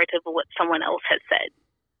the narrative of what someone else has said.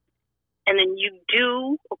 And then you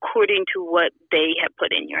do according to what they have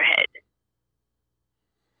put in your head.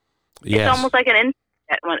 Yes. It's almost like an instinct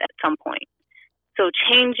at some point. So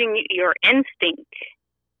changing your instinct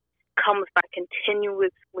comes by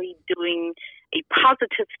continuously doing a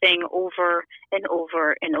positive thing over and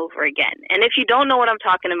over and over again. And if you don't know what I'm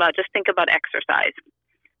talking about, just think about exercise.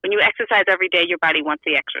 When you exercise every day, your body wants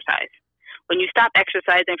the exercise. When you stop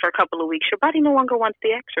exercising for a couple of weeks, your body no longer wants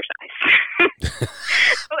the exercise.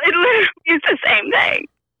 It's the same thing.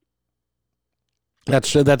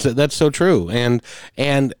 That's so true. And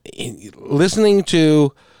listening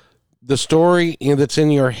to the story that's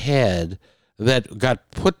in your head that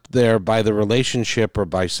got put there by the relationship or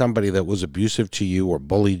by somebody that was abusive to you or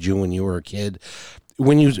bullied you when you were a kid,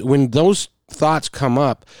 when those thoughts come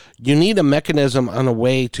up, you need a mechanism and a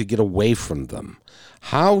way to get away from them.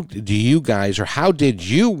 How do you guys, or how did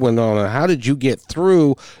you, Winona, how did you get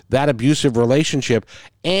through that abusive relationship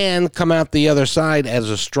and come out the other side as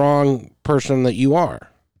a strong person that you are?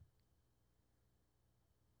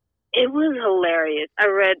 It was hilarious. I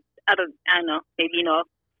read, I don't know, maybe you know,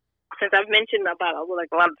 since I've mentioned about like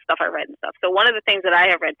a lot of the stuff I read and stuff. So one of the things that I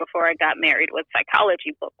had read before I got married was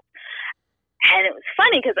psychology books. And it was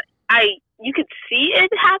funny because you could see it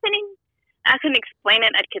happening, I couldn't explain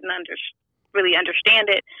it. I couldn't really understand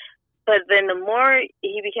it. But then the more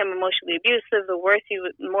he became emotionally abusive, the more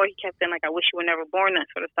he kept saying, like, I wish you were never born, that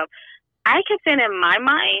sort of stuff. I kept saying in my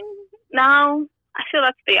mind, no, I feel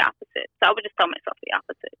that's the opposite. So I would just tell myself the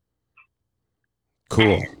opposite.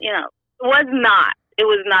 Cool. And, it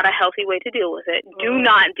was not a healthy way to deal with it. Do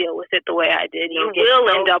not deal with it the way I did. You will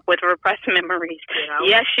end up with repressed memories.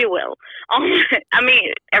 Yes, you will. I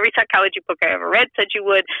mean, every psychology book I ever read said you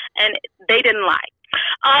would, and they didn't lie.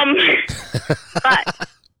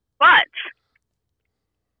 But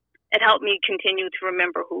it helped me continue to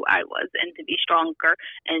remember who I was and to be stronger.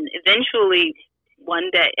 And eventually, one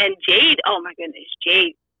day, and Jade, oh my goodness,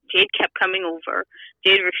 Jade kept coming over.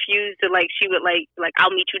 Jade refused to, she would,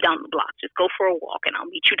 I'll meet you down the block. Just go for a walk, and I'll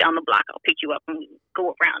meet you down the block. I'll pick you up, and we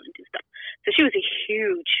go around and do stuff. So she was a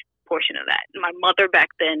huge portion of that. My mother back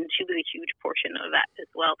then, she was a huge portion of that as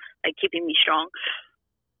well, keeping me strong.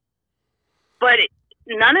 But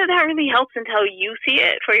none of that really helps until you see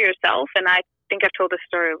it for yourself. And I think I've told this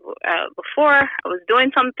story before. I was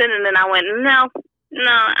doing something, and then I went, no,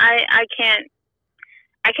 I can't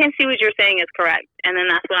see what you're saying is correct. And then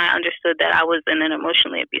that's when I understood that I was in an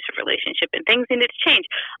emotionally abusive relationship and things needed to change.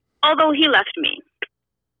 Although he left me.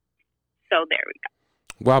 So there we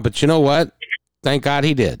go. Well, but you know what? Thank God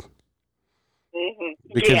he did. Mm-hmm.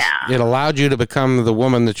 Because it allowed you to become the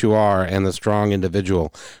woman that you are and the strong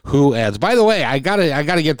individual who adds. By the way, I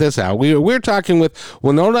gotta get this out. We're talking with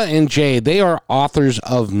Winona and Jade. They are authors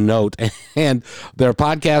of note, and they're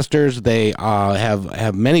podcasters. They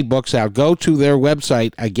have many books out. Go to their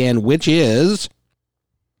website again, which is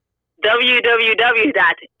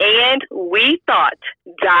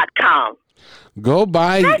www.andwethought.com. Go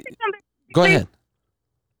ahead.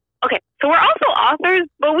 Okay, so we're also authors,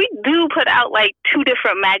 but we do put out 2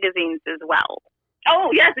 different magazines as well.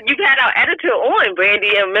 Oh, yes, you've had our editor on,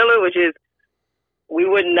 Brandy M. Miller, which is, we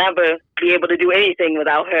would never be able to do anything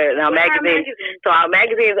without her in our magazine. So our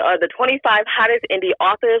magazines are the 25 hottest indie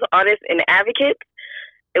authors, artists, and advocates,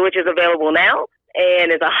 which is available now,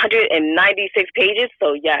 and it's 196 pages.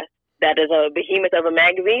 So, yes, that is a behemoth of a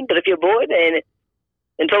magazine. But if you're bored and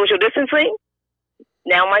in social distancing,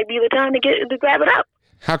 now might be the time to grab it up.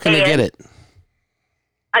 How can they get it?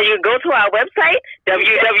 You go to our website,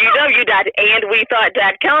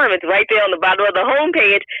 www.andwethought.com. It's right there on the bottom of the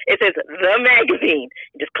homepage. It says The Magazine.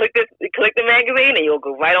 You just click the magazine, and you'll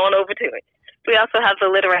go right on over to it. We also have the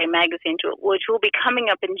Literary Magazine, which will be coming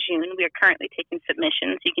up in June. We are currently taking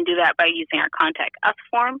submissions. You can do that by using our Contact Us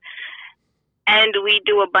form. And we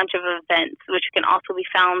do a bunch of events, which can also be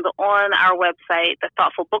found on our website, the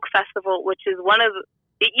Thoughtful Book Festival, which is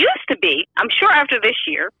it used to be, I'm sure after this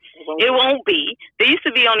year, it won't be. There used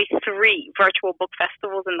to be only 3 virtual book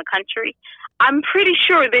festivals in the country. I'm pretty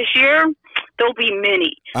sure this year there'll be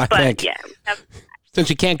many. I think. Yeah.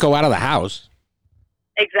 Since you can't go out of the house.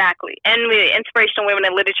 Exactly. And the Inspirational Women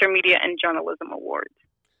in Literature, Media, and Journalism Awards.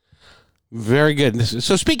 Very good.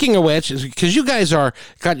 So speaking of which, because you guys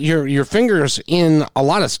got your fingers in a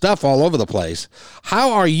lot of stuff all over the place,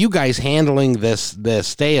 how are you guys handling this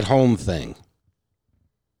stay-at-home thing?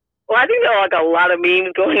 Well, I think there are a lot of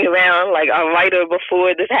memes going around, like a writer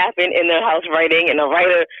before this happened in their house writing, and a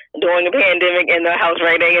writer during the pandemic in their house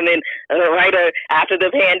writing, and then a writer after the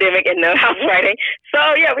pandemic in their house writing.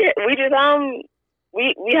 So yeah, we just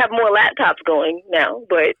we have more laptops going now,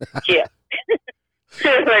 but yeah.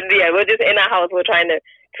 But yeah, we're just in our house. We're trying to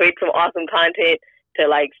create some awesome content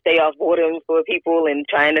to stay off boredom for people and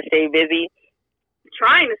trying to stay busy.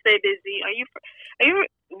 Trying to stay busy? Are you?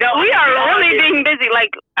 No, we are really being busy.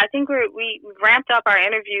 I think we ramped up our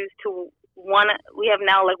interviews to one. We have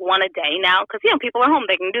now one a day now because people are home,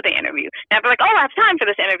 they can do the interview. Now we're like, oh, I have time for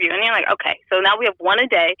this interview, and you're like, okay. So now we have one a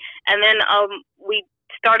day, and then we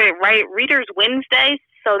started Readers Wednesdays.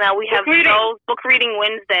 So now we have those book reading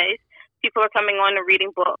Wednesdays. People are coming on and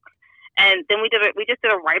reading books, and then we just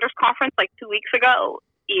did a writers conference 2 weeks ago.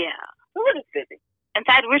 Yeah, we're just busy. In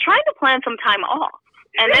fact, we're trying to plan some time off,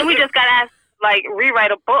 and then we just got asked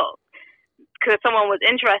rewrite a book because someone was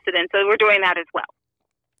interested in. So we're doing that as well.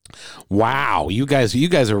 Wow, you guys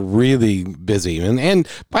are really busy, and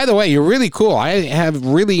by the way, you're really cool. I have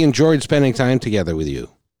really enjoyed spending time together with you.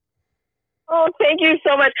 Oh, thank you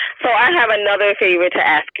so much. So I have another favor to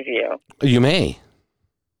ask of you. You may.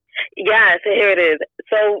 Yeah, so here it is.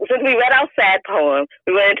 So since we read our sad poem,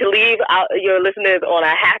 we wanted to leave your listeners on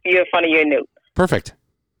a happier, funnier note. Perfect.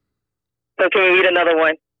 So can we read another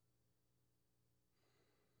one?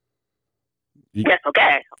 Yes,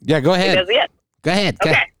 okay. Yeah, go ahead. Yes. Go ahead.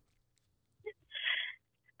 Okay.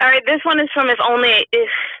 All right, this one is from If Only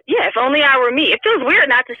I Were Me. It feels weird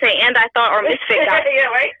not to say And I Thought or Misfit. Yeah,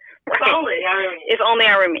 right? Right. If only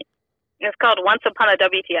I were me. It's called Once Upon a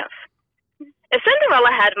WTF. If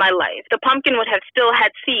Cinderella had my life, the pumpkin would have still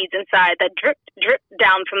had seeds inside that dripped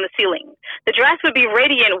down from the ceiling. The dress would be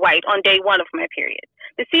radiant white on day one of my period.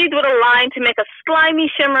 The seeds would align to make a slimy,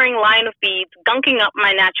 shimmering line of beads gunking up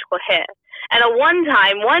my natural hair. And a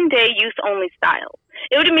one-day use-only style.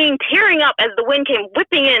 It would mean tearing up as the wind came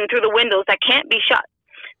whipping in through the windows that can't be shut.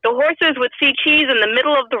 The horses would see cheese in the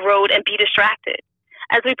middle of the road and be distracted.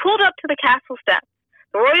 As we pulled up to the castle steps,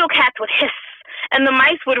 the royal cats would hiss, and the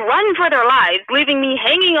mice would run for their lives, leaving me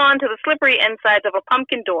hanging on to the slippery insides of a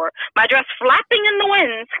pumpkin door, my dress flapping in the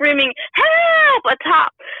wind, screaming, "Help!"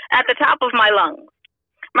 at the top of my lungs.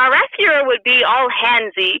 My rescuer would be all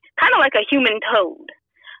handsy, kind of like a human toad,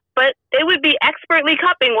 but they would be expertly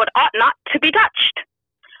cupping what ought not to be touched.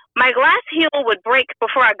 My glass heel would break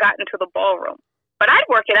before I got into the ballroom, but I'd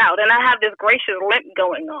work it out, and I'd have this gracious limp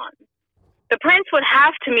going on. The prince would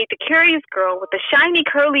have to meet the curious girl with the shiny,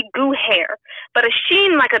 curly goo hair, but a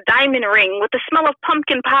sheen like a diamond ring, with the smell of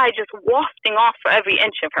pumpkin pie just wafting off for every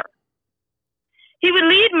inch of her. He would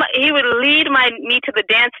lead me to the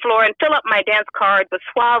dance floor and fill up my dance card with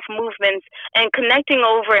suave movements and connecting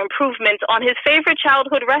over improvements on his favorite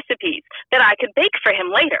childhood recipes that I could bake for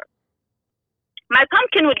him later. My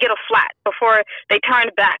pumpkin would get a flat before they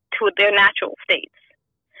turned back to their natural states.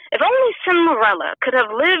 If only Cinderella could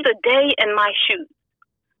have lived a day in my shoes.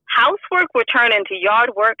 Housework would turn into yard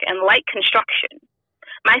work and light construction.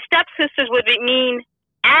 My stepsisters would be mean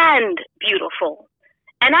and beautiful,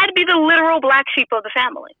 and I'd be the literal black sheep of the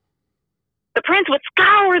family. The prince would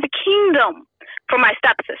scour the kingdom for my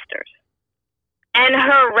stepsisters and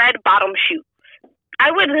her red bottom shoes.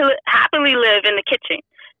 I would happily live in the kitchen,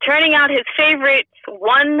 turning out his favorite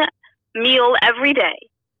one meal every day,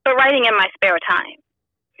 but writing in my spare time.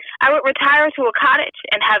 I would retire to a cottage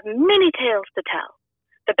and have many tales to tell.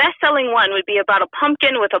 The best-selling one would be about a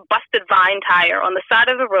pumpkin with a busted vine tire on the side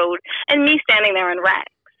of the road and me standing there in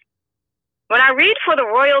rags. When I read for the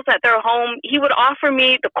royals at their home, he would offer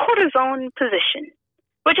me the courtesan position,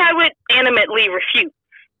 which I would animately refuse,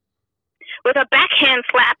 with a backhand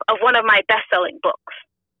slap of one of my best-selling books.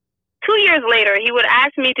 2 years later, he would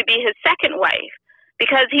ask me to be his second wife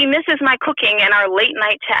because he misses my cooking and our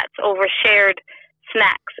late-night chats over shared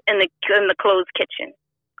snacks in the closed kitchen.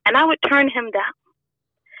 And I would turn him down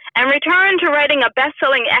and return to writing a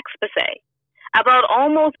best-selling exposé about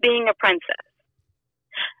almost being a princess.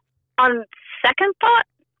 On second thought,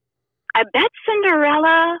 I bet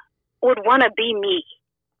Cinderella would want to be me.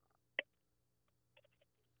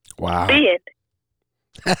 Wow. See it.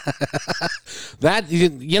 That,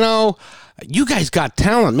 you guys got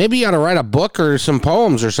talent. Maybe you ought to write a book or some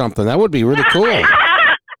poems or something. That would be really cool.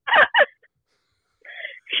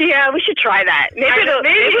 Yeah, we should try that. Maybe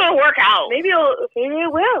it'll work out. Maybe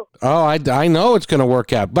it will. Oh, I know it's going to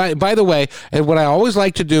work out. By the way, and what I always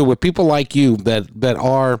like to do with people like you that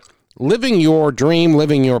are living your dream,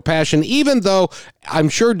 living your passion, even though I'm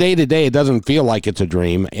sure day to day it doesn't feel like it's a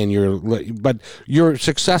dream, but you're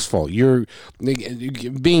successful. You're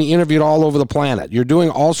being interviewed all over the planet. You're doing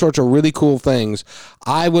all sorts of really cool things.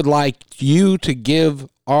 I would like you to give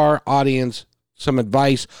our audience some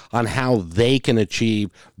advice on how they can achieve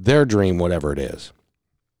their dream, whatever it is.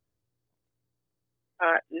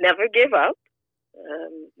 Never give up.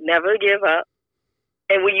 Never give up.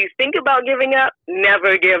 And when you think about giving up,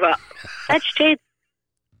 never give up. That's Jade.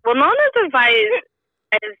 Well, Nona's advice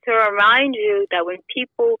is to remind you that when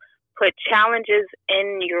people put challenges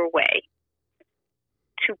in your way,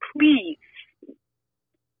 to please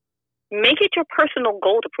make it your personal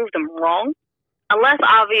goal to prove them wrong, unless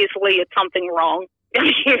obviously it's something wrong.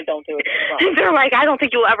 Don't do it. They're like, I don't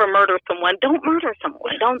think you'll ever murder someone. Don't murder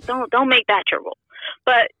someone. Don't make that your goal.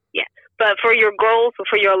 But yeah, but for your goals,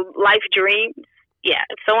 for your life dreams, yeah,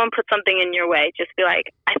 if someone puts something in your way, just be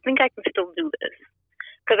like, I think I can still do this.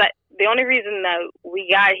 Because the only reason that we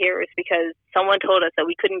got here is because someone told us that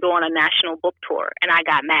we couldn't go on a national book tour, and I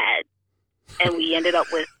got mad. And we ended up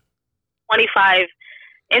with 25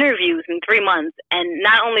 interviews in 3 months. And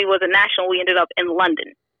not only was it national, we ended up in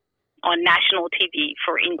London on national TV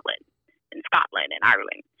for England and Scotland and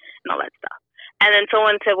Ireland and all that stuff. And then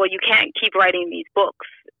someone said, well, you can't keep writing these books.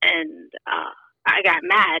 And I got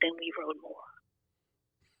mad, and we wrote more.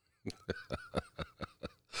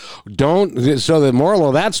 So the moral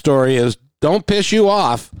of that story is don't piss you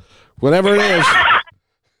off, whatever it is.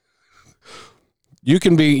 You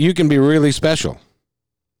can be really special.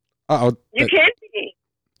 You can be.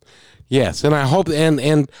 Yes, and I hope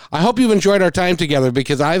you've enjoyed our time together,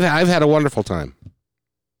 because I've had a wonderful time.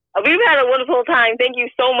 We've had a wonderful time. Thank you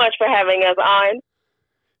so much for having us on.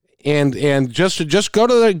 And just go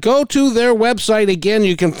to their website again.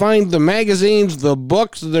 You can find the magazines, the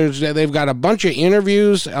books. They've got a bunch of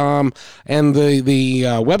interviews. And the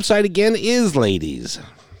website again is, ladies,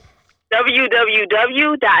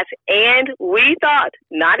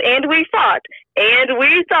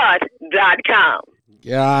 www.andwethought.com.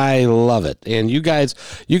 Yeah, I love it. And you guys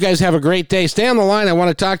have a great day. Stay on the line. I want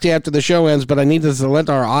to talk to you after the show ends, but I need to let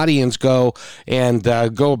our audience go and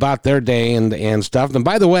go about their day and stuff. And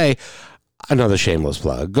by the way, another shameless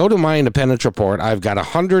plug. Go to My Independence Report. I've got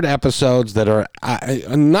 100 episodes that are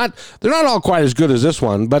they're not all quite as good as this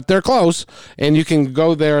one, but they're close. And you can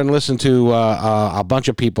go there and listen to a bunch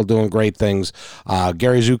of people doing great things.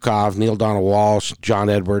 Gary Zukov, Neil Donald Walsh, John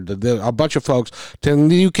Edward, a bunch of folks.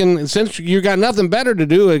 You can, since you got nothing better to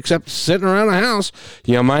do except sitting around the house,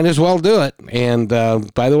 you might as well do it. And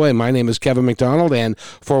by the way, my name is Kevin McDonald, and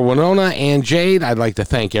for Winona and Jade, I'd like to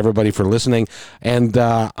thank everybody for listening. And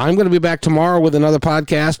I'm going to be back tomorrow with another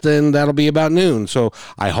podcast, and that'll be about noon. So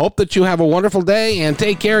I hope that you have a wonderful day, and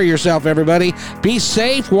take care of yourself, everybody. Be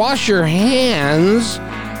safe, wash your hands,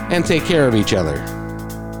 and take care of each other.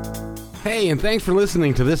 Hey, and thanks for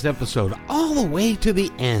listening to this episode all the way to the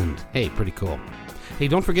end. Hey, pretty cool. Hey,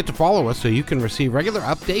 don't forget to follow us so you can receive regular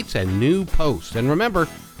updates and new posts. And remember,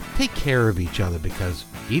 take care of each other, because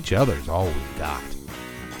each other's all we've got.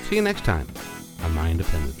 See you next time on My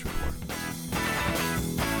Independence Report.